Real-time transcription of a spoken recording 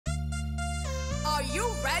Are you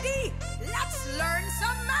ready? Let's learn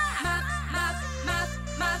some math.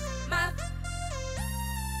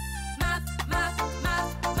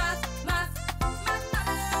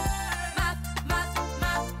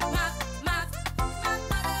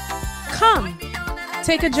 Come,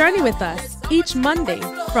 take a journey with us each Monday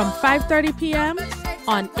from 5:30 p.m.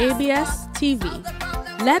 on ABS TV.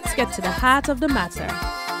 Let's get to the heart of the matter.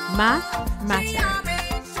 Math matters.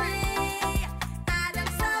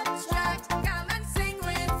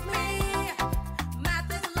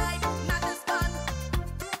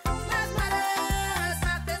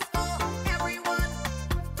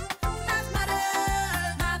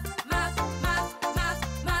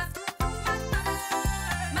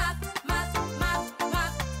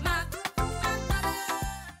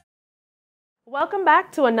 Welcome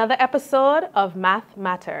back to another episode of Math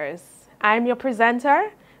Matters. I'm your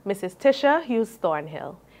presenter, Mrs. Tisha Hughes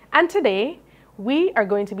Thornhill, and today we are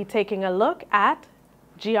going to be taking a look at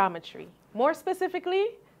geometry, more specifically,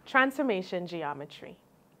 transformation geometry.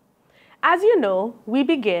 As you know, we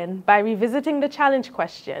begin by revisiting the challenge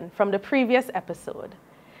question from the previous episode,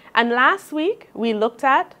 and last week we looked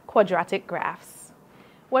at quadratic graphs.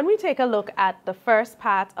 When we take a look at the first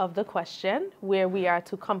part of the question, where we are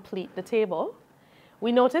to complete the table,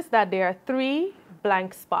 we notice that there are 3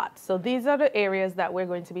 blank spots. So these are the areas that we're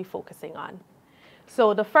going to be focusing on.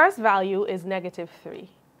 So the first value is -3.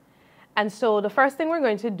 And so the first thing we're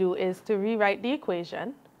going to do is to rewrite the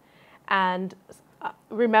equation. And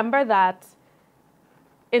remember that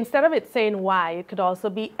instead of it saying y, it could also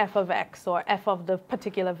be f of x or f of the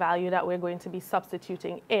particular value that we're going to be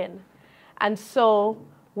substituting in. And so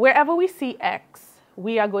wherever we see x,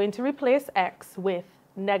 we are going to replace x with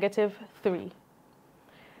 -3.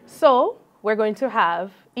 So we're going to have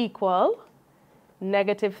equal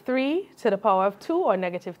 -3 to the power of 2, or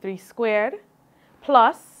 -3 squared,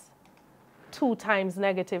 plus 2 times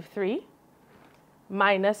 -3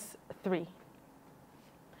 minus 3.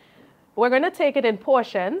 We're going to take it in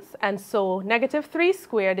portions, and so -3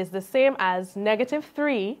 squared is the same as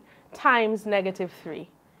 -3 times -3,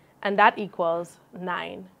 and that equals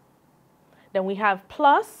 9. Then we have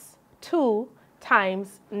plus 2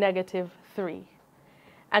 times -3.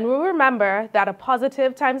 And we remember that a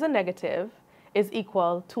positive times a negative is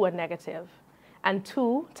equal to a negative. And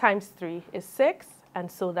 2 times 3 is 6, and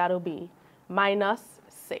so that'll be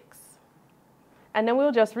 -6. And then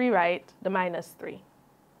we'll just rewrite the -3.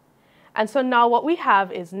 And so now what we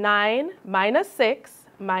have is 9 minus 6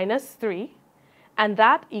 minus 3, and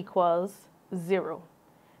that equals 0.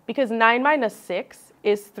 Because 9 minus 6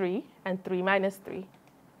 is 3, and 3 minus 3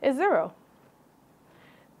 is 0.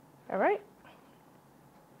 All right?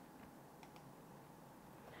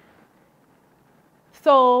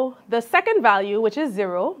 So the second value, which is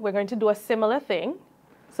 0, we're going to do a similar thing.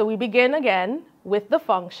 So we begin again with the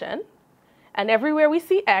function, and everywhere we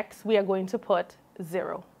see x, we are going to put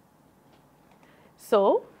 0.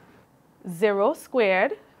 So 0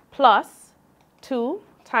 squared plus 2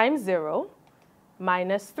 times 0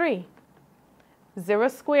 minus 3. 0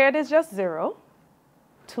 squared is just 0.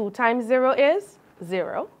 2 times 0 is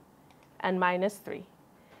 0, and minus 3.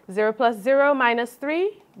 0 plus 0 minus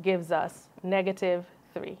 3 gives us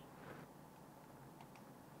 -3.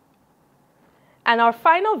 And our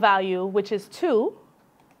final value, which is 2,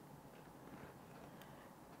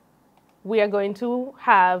 we are going to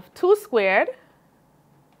have 2 squared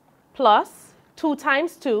plus 2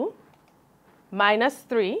 times 2 minus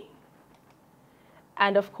 3.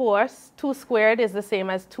 And of course, 2 squared is the same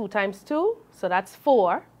as 2 times 2, so that's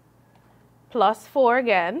 4, plus 4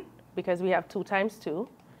 again, because we have 2 times 2,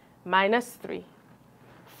 minus 3.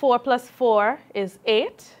 4 plus 4 is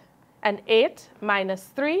 8, and 8 minus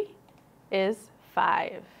 3 is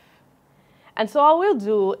 5. And so all we'll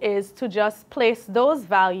do is to just place those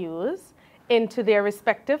values into their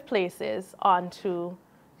respective places onto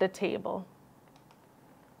the table.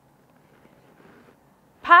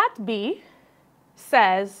 Part B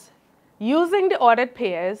says, using the ordered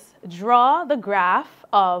pairs, draw the graph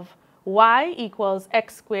of y equals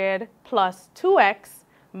x squared plus 2x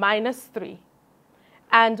minus 3.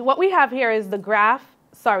 And what we have here is the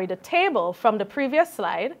the table from the previous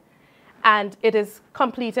slide, and it is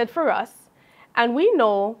completed for us. And we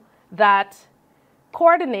know that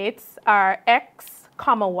coordinates are x,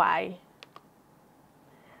 y.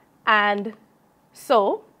 And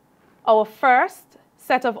so our first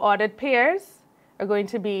set of ordered pairs are going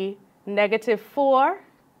to be -4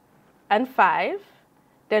 and 5.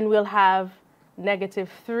 Then we'll have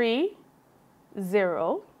 -3,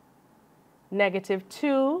 0,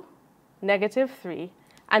 -2, -3,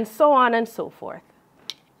 and so on and so forth.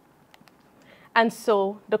 And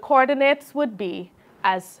so the coordinates would be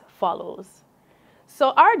as follows.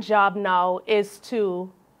 So our job now is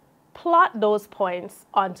to plot those points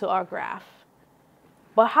onto our graph.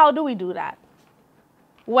 But how do we do that?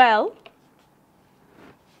 Well,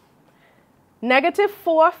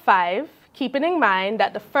 -4, 5, keeping in mind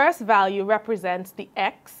that the first value represents the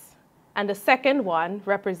x and the second one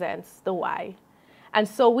represents the y. And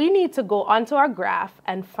so we need to go onto our graph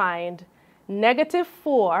and find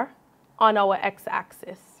 -4 on our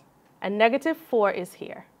x-axis. And -4 is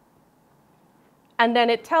here. And then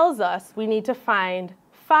it tells us we need to find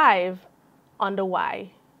 5 on the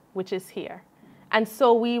y, which is here. And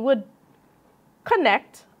so we would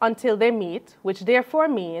connect until they meet, which therefore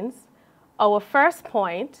means our first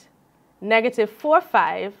point, -4,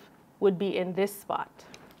 5, would be in this spot.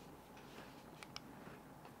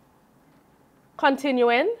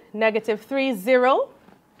 Continuing, -3, 0,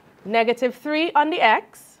 -3 on the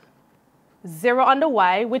x, 0 on the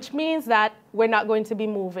y, which means that we're not going to be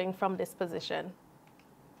moving from this position.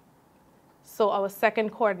 So our second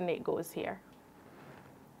coordinate goes here.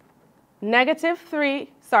 -2,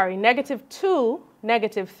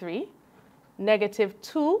 -3,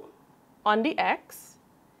 -2 on the x,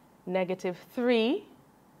 -3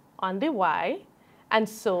 on the y, and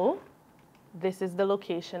so this is the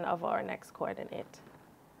location of our next coordinate.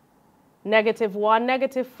 -1,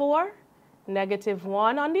 -4,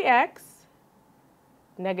 -1 on the x,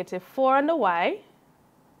 -4 on the y,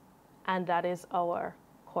 and that is our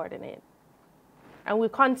coordinate. And we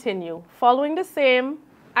continue following the same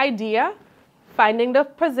idea, finding the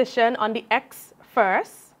position on the x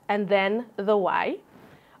first and then the y.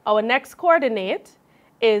 Our next coordinate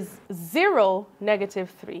is 0,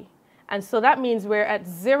 -3. And so that means we're at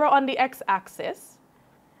 0 on the x-axis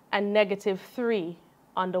and -3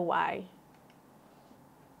 on the y.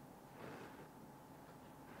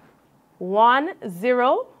 1,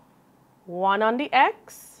 0, 1 on the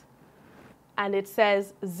x, and it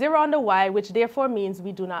says 0 on the y, which therefore means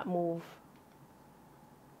we do not move.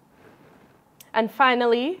 And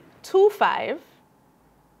finally, 2, 5,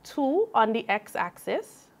 2 on the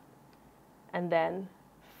x-axis, and then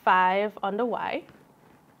 5 on the y.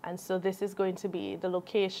 And so this is going to be the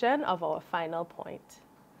location of our final point.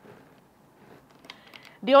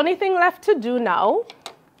 The only thing left to do now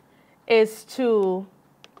is to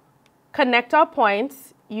connect our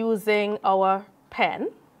points using our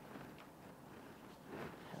pen.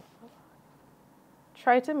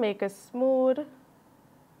 Try to make a smooth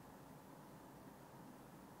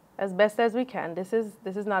as best as we can. This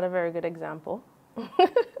is not a very good example.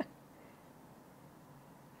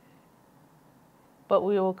 But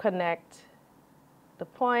we will connect the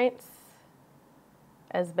points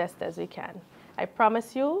as best as we can. I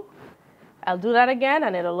promise you, I'll do that again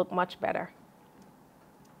and it'll look much better.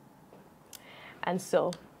 And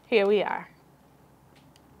so here we are.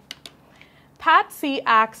 Patsy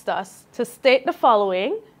asked us to state the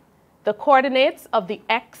following: the coordinates of the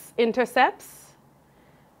x-intercepts,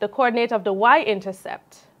 the coordinate of the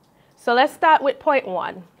y-intercept. So let's start with point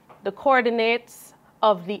 1, the coordinates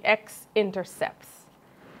of the x-intercepts.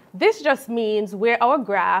 This just means where our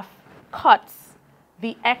graph cuts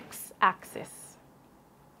the x-axis,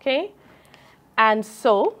 okay? And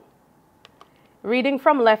so, reading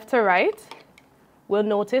from left to right, we'll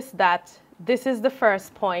notice that this is the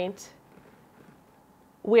first point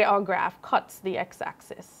where our graph cuts the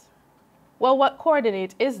x-axis. Well, what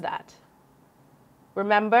coordinate is that?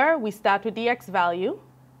 Remember, we start with the x value,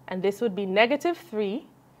 and this would be -3,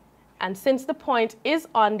 and since the point is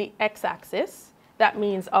on the x-axis, that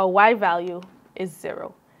means our y value is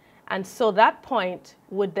 0. And so that point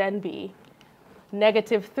would then be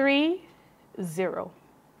 -3, 0.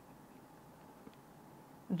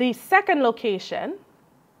 The second location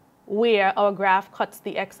where our graph cuts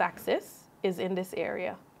the x-axis is in this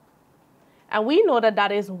area. And we know that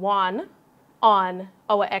that is 1 on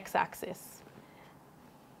our x-axis.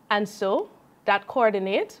 And so that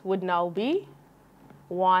coordinate would now be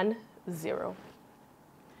 1, 0.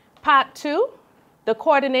 Part 2, the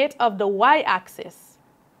coordinate of the y-axis,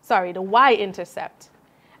 the y-intercept.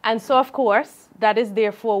 And so, of course, that is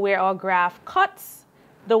therefore where our graph cuts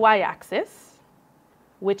the y-axis,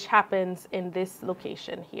 which happens in this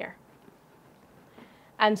location here.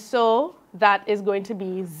 And so that is going to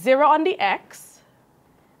be 0 on the x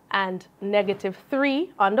and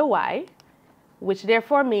 -3 on the y, which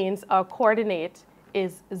therefore means our coordinate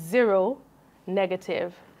is 0,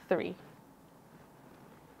 -3.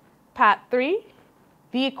 Part 3,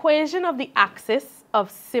 the equation of the axis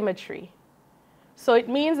of symmetry. So it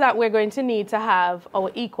means that we're going to need to have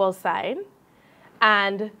our equal sign,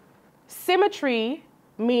 and symmetry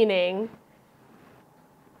meaning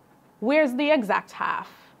where's the exact half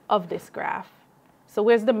of this graph? So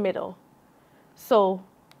where's the middle? So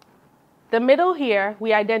the middle here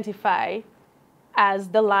we identify as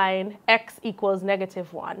the line x equals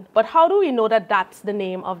 -1. But how do we know that that's the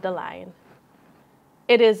name of the line?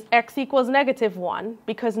 It is x equals -1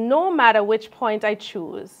 because no matter which point I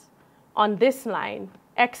choose on this line,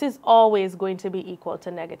 x is always going to be equal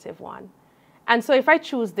to -1. And so if I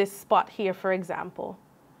choose this spot here, for example,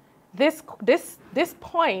 this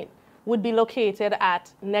point would be located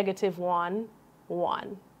at -1,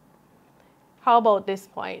 1. How about this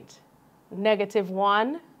point?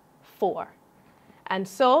 -1, 4. And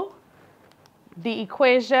so the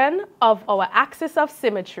equation of our axis of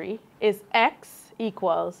symmetry is x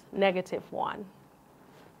equals -1.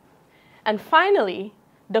 And finally,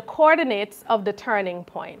 the coordinates of the turning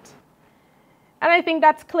point. And I think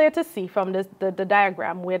that's clear to see from the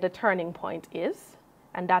diagram where the turning point is.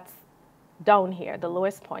 And that's down here, the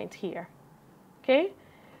lowest point here. Okay?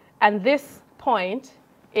 And this point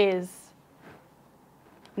is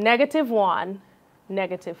 -1,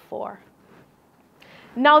 -4.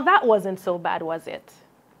 Now that wasn't so bad, was it?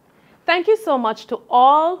 Thank you so much to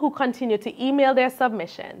all who continue to email their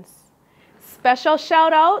submissions. Special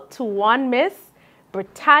shout out to one Miss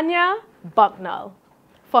Britannia Bucknell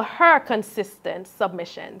for her consistent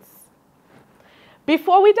submissions.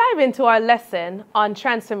 Before we dive into our lesson on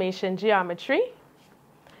transformation geometry,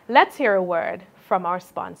 let's hear a word from our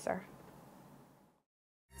sponsor.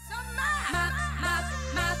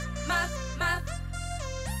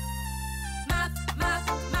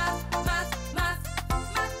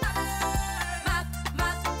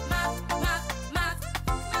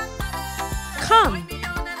 Come,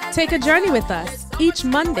 take a journey with us each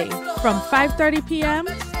Monday from 5:30 p.m.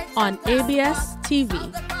 on ABS TV.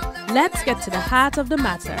 Let's get to the heart of the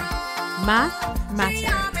matter. Math matters.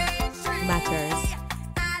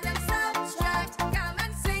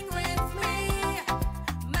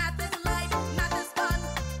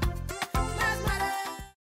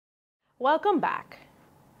 Welcome back,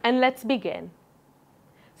 and let's begin.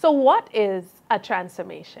 So what is a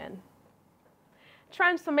transformation?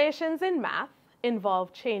 Transformations in math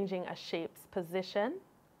involve changing a shape's position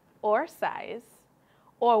or size,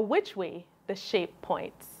 or which way the shape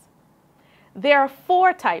points. There are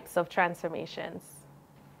 4 types of transformations.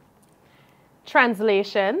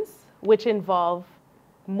 Translations, which involve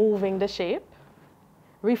moving the shape.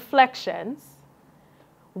 Reflections,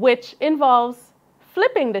 which involves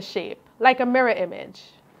flipping the shape like a mirror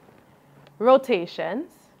image. Rotations,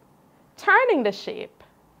 turning the shape.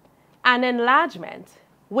 And enlargement,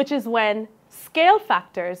 which is when scale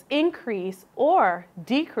factors increase or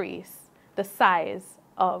decrease the size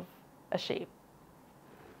of a shape.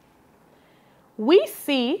 We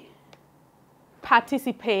see,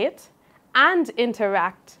 participate, and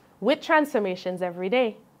interact with transformations every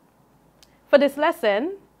day. For this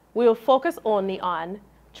lesson, we will focus only on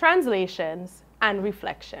translations and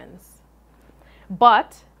reflections.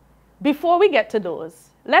 But before we get to those,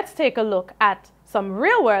 let's take a look at some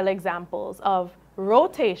real-world examples of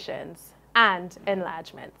rotations and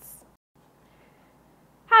enlargements.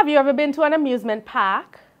 Have you ever been to an amusement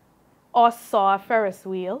park or saw a Ferris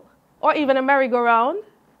wheel or even a merry-go-round?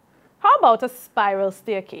 How about a spiral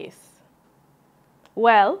staircase?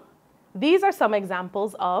 Well, these are some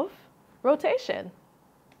examples of rotation.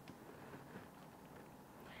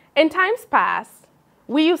 In times past,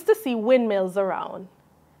 we used to see windmills around,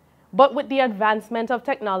 but with the advancement of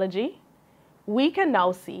technology, we can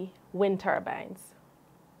now see wind turbines.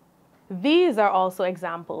 These are also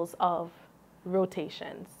examples of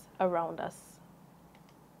rotations around us.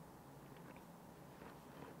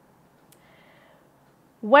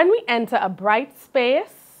 When we enter a bright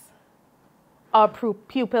space, our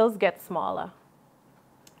pupils get smaller.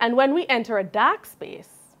 And when we enter a dark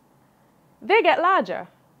space, they get larger.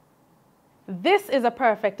 This is a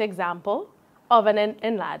perfect example of an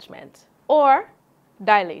enlargement or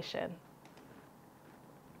dilation.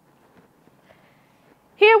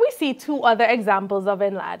 Here we see 2 other examples of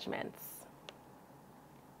enlargements.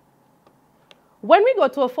 When we go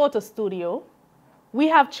to a photo studio, we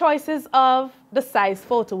have choices of the size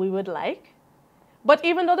photo we would like, but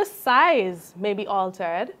even though the size may be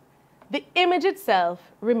altered, the image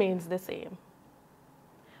itself remains the same.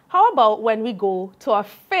 How about when we go to our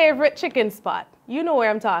favorite chicken spot? You know where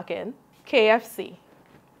I'm talking, KFC.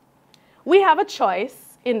 We have a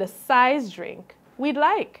choice in the size drink we'd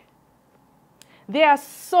like. There are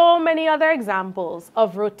so many other examples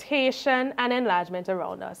of rotation and enlargement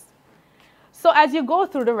around us. So as you go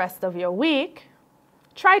through the rest of your week,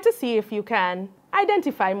 try to see if you can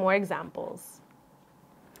identify more examples.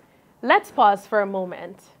 Let's pause for a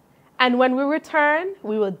moment And when we return,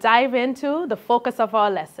 we will dive into the focus of our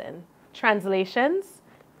lesson, translations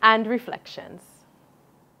and reflections.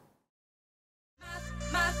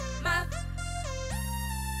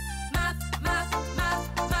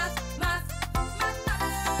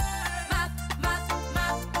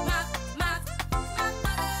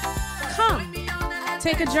 Come,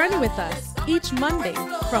 take a journey with us each Monday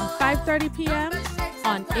from 5:30 p.m.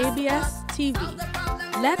 on ABS TV.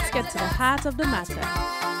 Let's get to the heart of the matter.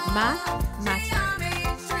 Math matters.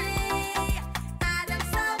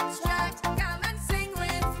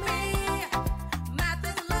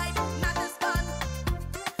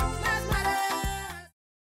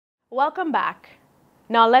 Welcome back.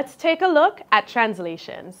 Now let's take a look at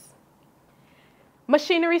translations.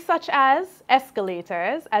 Machinery such as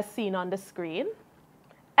escalators, as seen on the screen,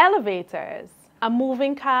 elevators, a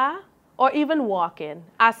moving car, or even walking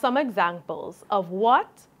are some examples of what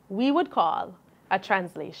we would call a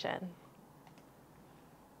translation.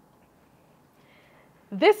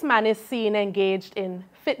 This man is seen engaged in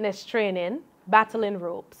fitness training, battling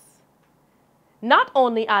ropes. Not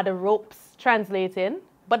only are the ropes translating,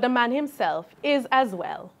 but the man himself is as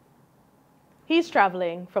well. He's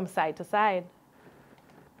traveling from side to side.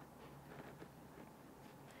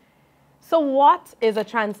 So what is a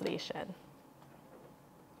translation?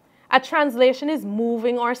 A translation is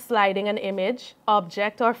moving or sliding an image,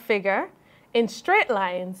 object, or figure in straight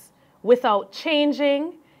lines without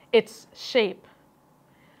changing its shape.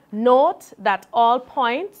 Note that all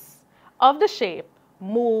points of the shape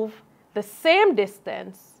move the same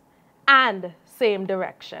distance and same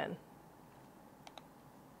direction.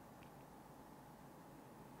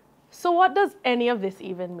 So what does any of this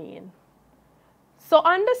even mean? So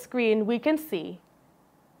on the screen, we can see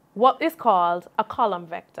what is called a column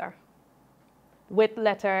vector with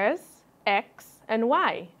letters X and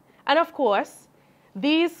Y. And of course,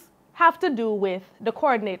 these have to do with the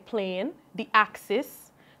coordinate plane, the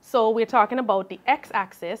axis. So we're talking about the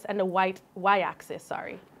X-axis and the Y-axis,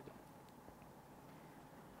 sorry.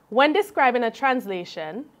 When describing a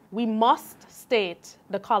translation, we must state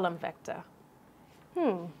the column vector.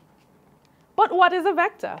 But what is a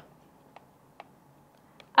vector?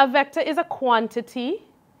 A vector is a quantity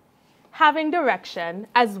having direction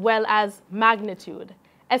as well as magnitude,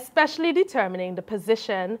 especially determining the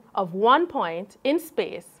position of one point in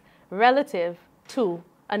space relative to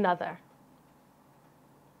another.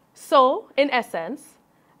 So, in essence,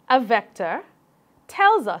 a vector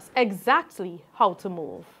tells us exactly how to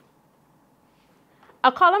move.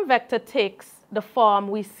 A column vector takes the form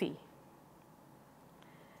we see.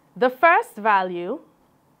 The first value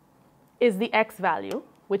is the X value,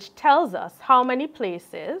 which tells us how many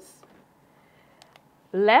places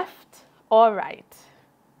left or right.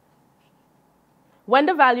 When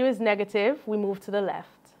the value is negative, we move to the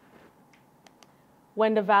left.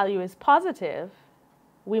 When the value is positive,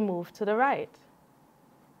 we move to the right.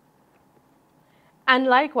 And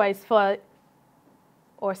likewise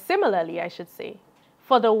or similarly, I should say,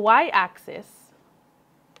 for the Y-axis,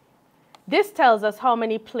 this tells us how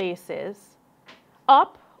many places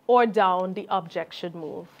up or down the object should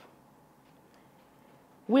move.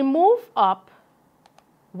 We move up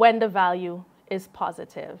when the value is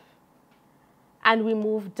positive, and we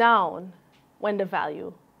move down when the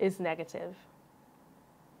value is negative.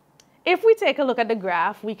 If we take a look at the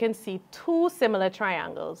graph, we can see two similar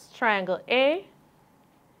triangles, triangle A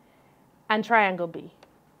and triangle B.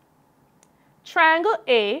 Triangle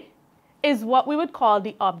A is what we would call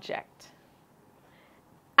the object,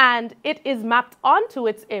 and it is mapped onto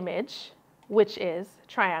its image, which is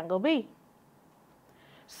triangle B.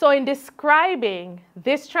 So in describing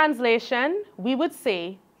this translation, we would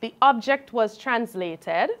say the object was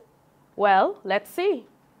translated. Well, let's see.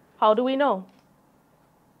 How do we know?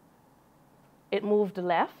 It moved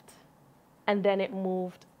left, and then it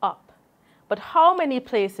moved up. But how many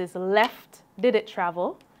places left did it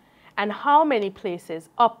travel, and how many places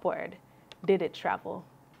upward did it travel?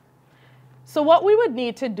 So what we would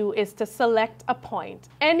need to do is to select a point,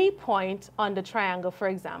 any point on the triangle, for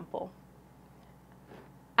example.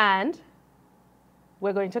 And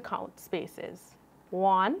we're going to count spaces.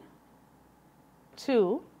 1,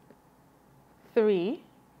 2, 3,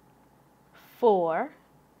 4,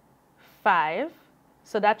 5.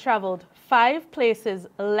 So that traveled 5 places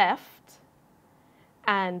left,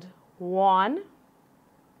 and 1,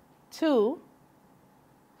 2,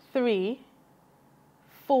 3,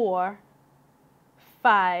 4,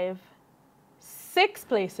 5, 6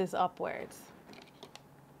 places upwards.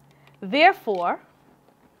 Therefore,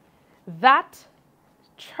 that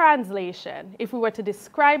translation, if we were to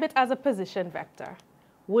describe it as a position vector,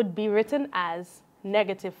 would be written as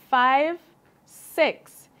negative 5,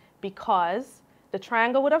 6, because the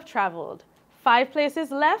triangle would have traveled 5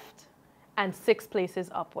 places left and 6 places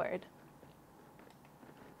upward.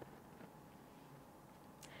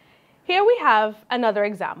 Here we have another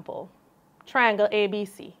example, triangle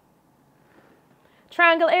ABC.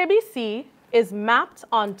 Triangle ABC is mapped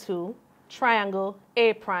onto triangle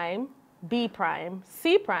A prime, B prime,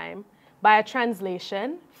 C prime by a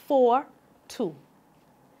translation 4, 2.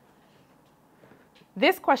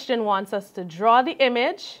 This question wants us to draw the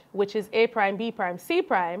image, which is A prime, B prime, C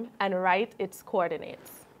prime, and write its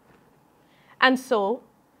coordinates. And so,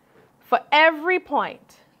 for every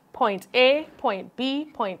point, point A, point B,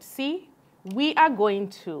 point C, we are going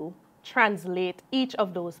to translate each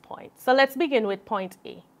of those points. So let's begin with point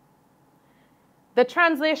A. The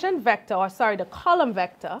translation vector, or sorry, the column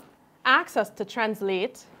vector, asks us to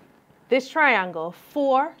translate this triangle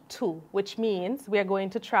 4, 2, which means we are going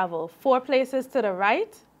to travel 4 places to the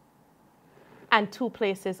right and 2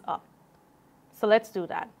 places up. So let's do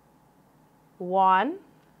that. 1,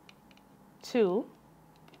 2,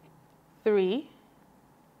 3,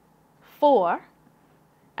 4,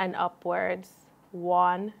 and upwards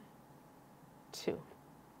 1, 2,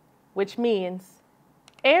 which means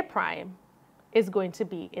A prime is going to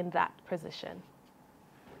be in that position.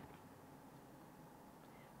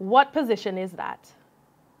 What position is that?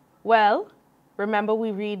 Well, remember we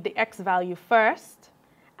read the X value first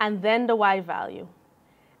and then the Y value.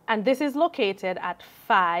 And this is located at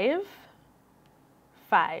 5,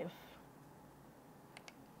 5.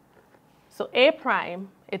 So A prime,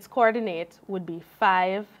 its coordinate would be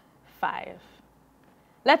 5, 5.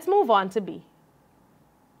 Let's move on to B.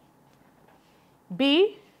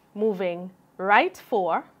 B, moving right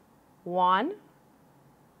 4, 1,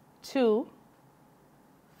 2,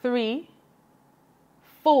 3,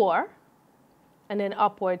 4, and then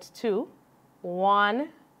upwards 2, 1,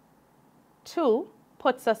 2,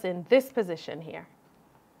 puts us in this position here.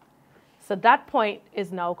 So that point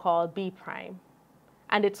is now called B prime.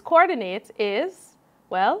 And its coordinate is,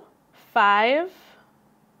 well, 5,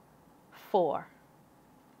 4.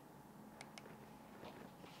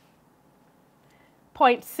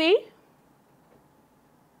 Point C,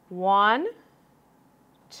 1,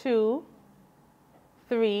 2,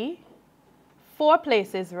 3, 4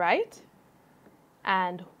 places right,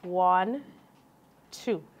 and 1,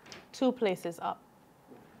 2, 2 places up.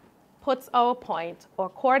 Puts our point or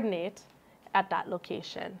coordinate at that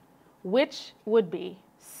location, which would be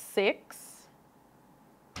 6,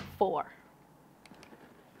 4.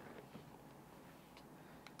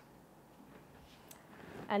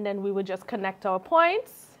 And then we would just connect our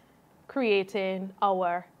points, creating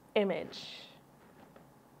our image.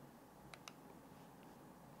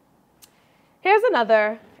 Here's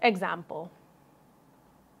another example.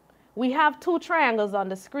 We have 2 triangles on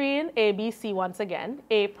the screen, A, B, C once again,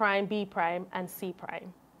 A prime, B prime, and C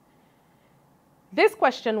prime. This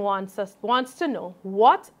question wants to know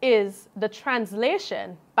what is the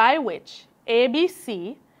translation by which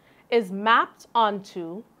ABC is mapped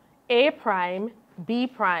onto A prime, B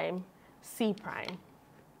prime, C prime.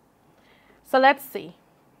 So let's see.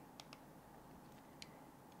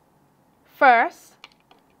 First,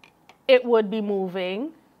 it would be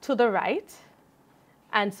moving to the right.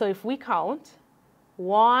 And so if we count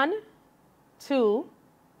 1, 2,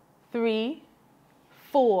 3,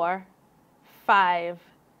 4, 5,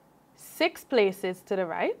 6 places to the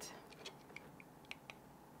right,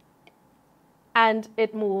 and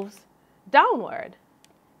it moves downward.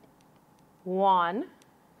 1,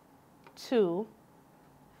 2,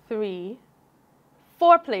 3,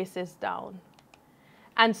 4 places down.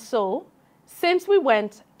 And so, since we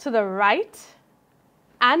went to the right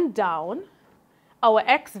and down, our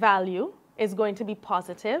X value is going to be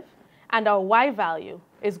positive and our Y value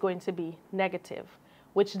is going to be negative,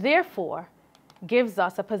 which therefore gives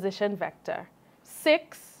us a position vector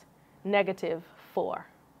 6, negative 4.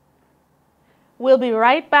 We'll be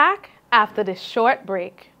right back after this short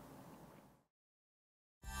break.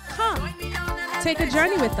 Come, take a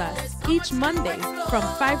journey with us each Monday from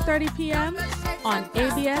 5:30 p.m. on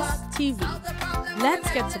ABS TV.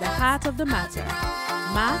 Let's get to the heart of the matter.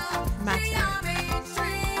 Math matters.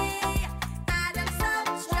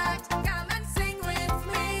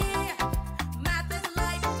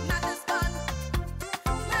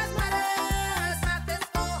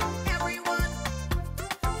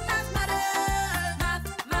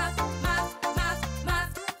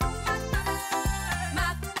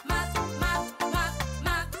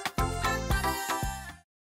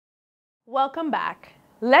 Welcome back.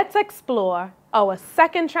 Let's explore our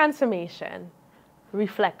second transformation,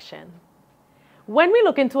 reflection. When we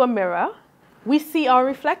look into a mirror, we see our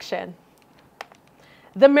reflection.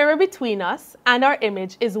 The mirror between us and our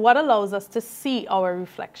image is what allows us to see our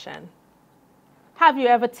reflection. Have you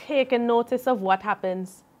ever taken notice of what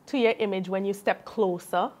happens to your image when you step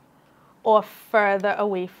closer or further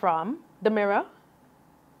away from the mirror?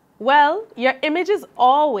 Well, your image is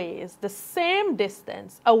always the same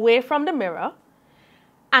distance away from the mirror,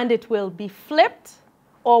 and it will be flipped,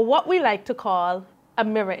 or what we like to call a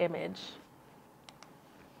mirror image.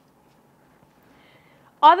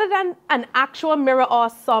 Other than an actual mirror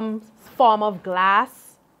or some form of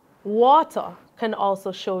glass, water can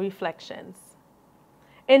also show reflections.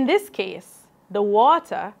 In this case, the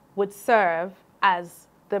water would serve as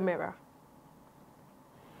the mirror.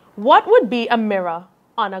 What would be a mirror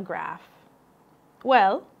on a graph?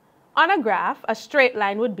 Well, on a graph, a straight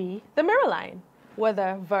line would be the mirror line,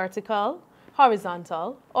 whether vertical,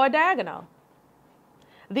 horizontal, or diagonal.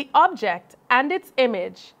 The object and its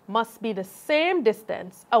image must be the same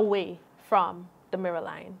distance away from the mirror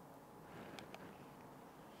line.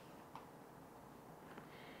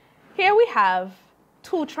 Here we have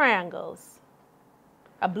two triangles,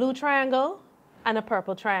 a blue triangle and a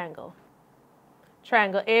purple triangle.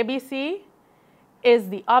 Triangle ABC is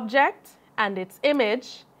the object and its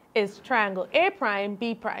image is triangle A prime,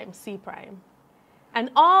 B prime, C prime. And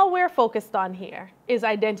all we're focused on here is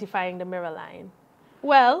identifying the mirror line.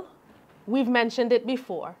 Well, we've mentioned it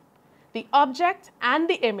before. The object and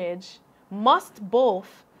the image must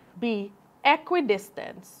both be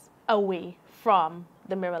equidistant away from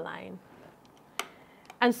the mirror line.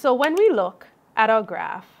 And so when we look at our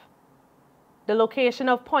graph, the location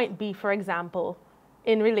of point B, for example,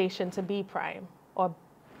 in relation to B prime, or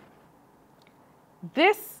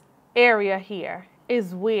this area here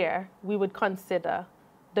is where we would consider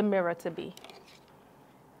the mirror to be.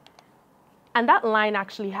 And that line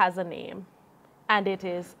actually has a name, and it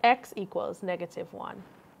is x equals -1.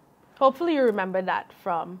 Hopefully you remember that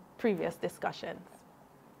from previous discussions.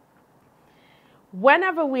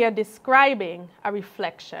 Whenever we are describing a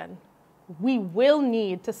reflection, we will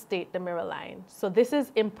need to state the mirror line. So this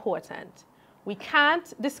is important. We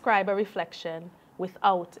can't describe a reflection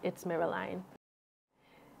without its mirror line.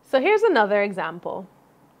 So here's another example.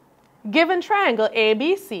 Given triangle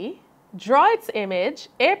ABC, draw its image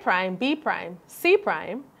A prime, B prime, C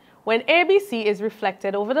prime when ABC is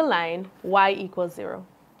reflected over the line y equals 0.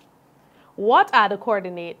 What are the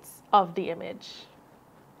coordinates of the image?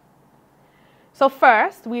 So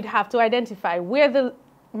first, we'd have to identify where the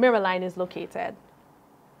mirror line is located.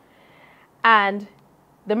 And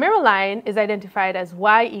the mirror line is identified as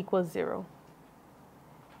y equals 0.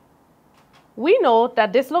 We know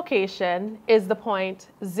that this location is the point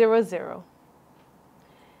 0, 0.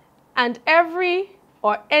 And every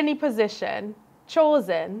or any position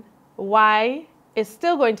chosen, y is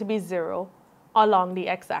still going to be 0 along the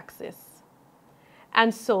x-axis.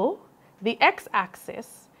 And so the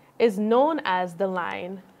x-axis is known as the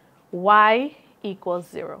line y equals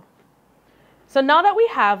 0. So now that we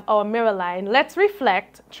have our mirror line, let's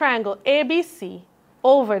reflect triangle ABC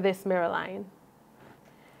over this mirror line.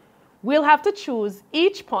 We'll have to choose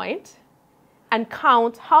each point and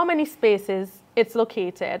count how many spaces it's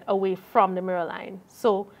located away from the mirror line.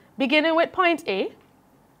 So beginning with point A,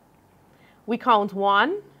 we count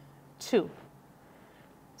 1, 2.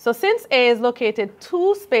 So since A is located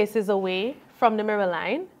 2 spaces away from the mirror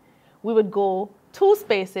line, we would go 2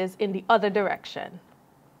 spaces in the other direction.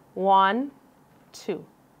 1, 2.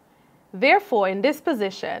 Therefore, in this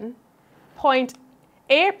position, point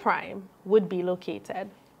A prime would be located.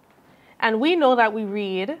 And we know that we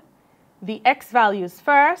read the x values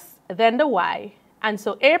first, then the y. And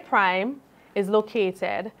so A prime is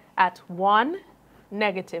located at 1,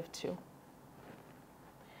 -2.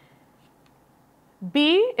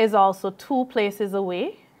 B is also 2 places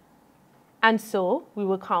away. And so we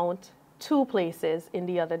will count 2 places in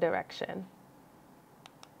the other direction.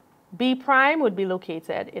 B prime would be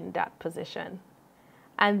located in that position.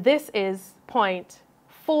 And this is point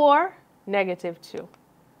 4, -2.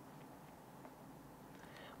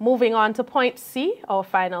 Moving on to point C, our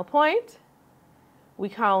final point, we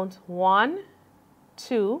count 1,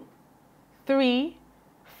 2, 3,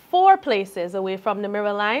 4 places away from the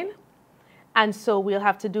mirror line. And so we'll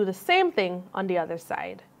have to do the same thing on the other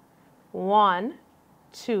side. 1,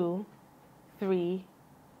 2, 3,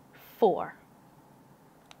 4.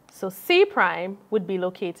 So C prime would be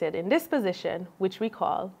located in this position, which we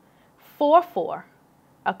call 4, 4,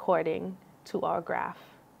 according to our graph.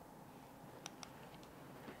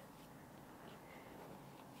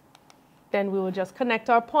 Then we will just connect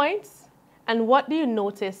our points. And what do you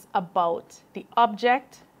notice about the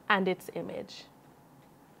object and its image?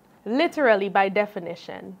 literally by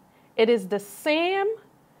definition. It is the same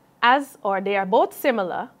as, or they are both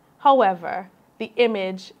similar, however, the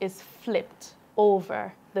image is flipped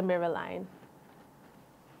over the mirror line.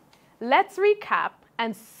 Let's recap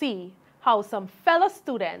and see how some fellow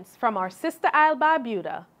students from our sister isle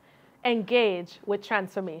Barbuda engage with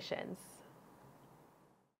transformations.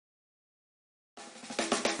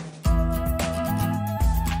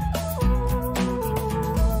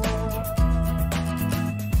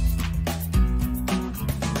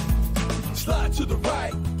 Slide to the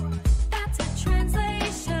right. That's a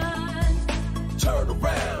translation. Turn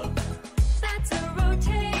around. That's a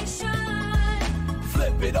rotation.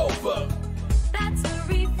 Flip it over. That's a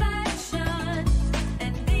reflection.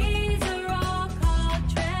 And these are all called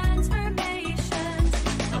transformations.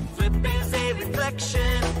 A flip is a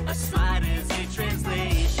reflection. A slide is a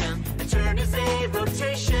translation. A turn is a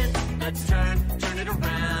rotation. Let's turn it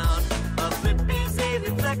around. A flip is a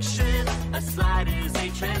reflection. A slide is a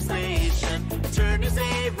translation. A turn is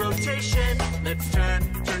a rotation. Let's turn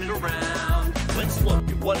it around. Let's look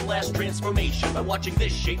at one last transformation by watching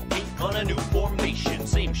this shape take on a new formation.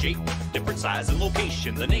 Same shape, different size and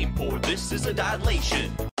location. The name for this is a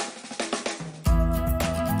dilation.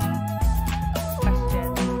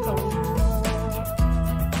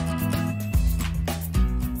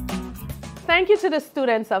 Thank you to the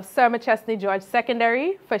students of Sir McChesney George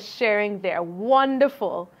Secondary for sharing their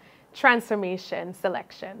wonderful transformation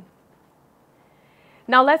selection.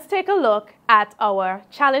 Now let's take a look at our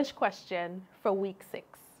challenge question for week 6.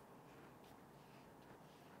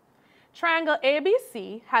 Triangle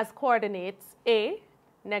ABC has coordinates A,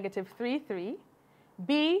 -3, 3,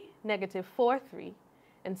 B, -4, 3,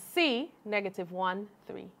 and C, -1,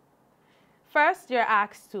 3. First, you're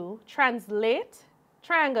asked to translate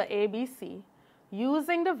triangle ABC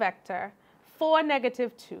using the vector 4,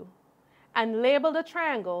 -2 and label the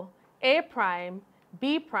triangle A prime,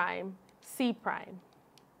 B prime, C prime.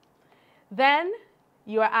 Then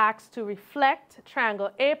you are asked to reflect triangle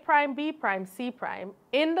A prime, B prime, C prime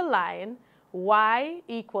in the line Y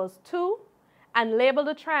equals 2 and label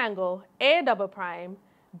the triangle A double prime,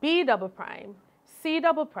 B double prime, C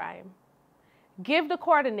double prime. Give the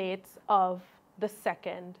coordinates of the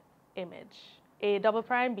second image. A double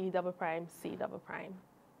prime, B double prime, C double prime.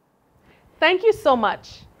 Thank you so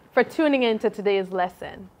much for tuning in to today's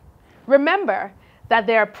lesson. Remember that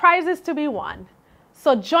there are prizes to be won,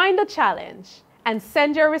 so join the challenge and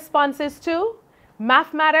send your responses to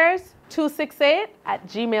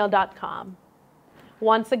mathmatters268@gmail.com.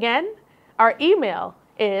 Once again, our email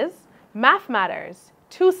is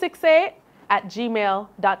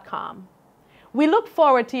mathmatters268@gmail.com. We look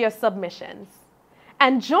forward to your submissions.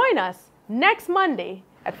 And join us next Monday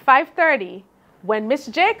at 5:30 when Miss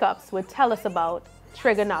Jacobs will tell us about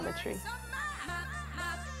trigonometry.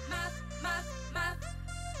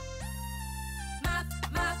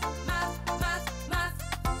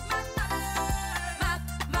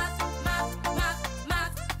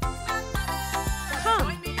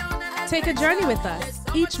 Come, take a journey with us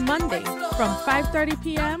each Monday from 5:30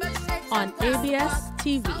 p.m. on ABS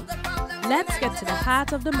TV. Let's get to the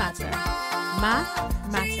heart of the matter. Math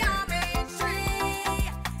matters.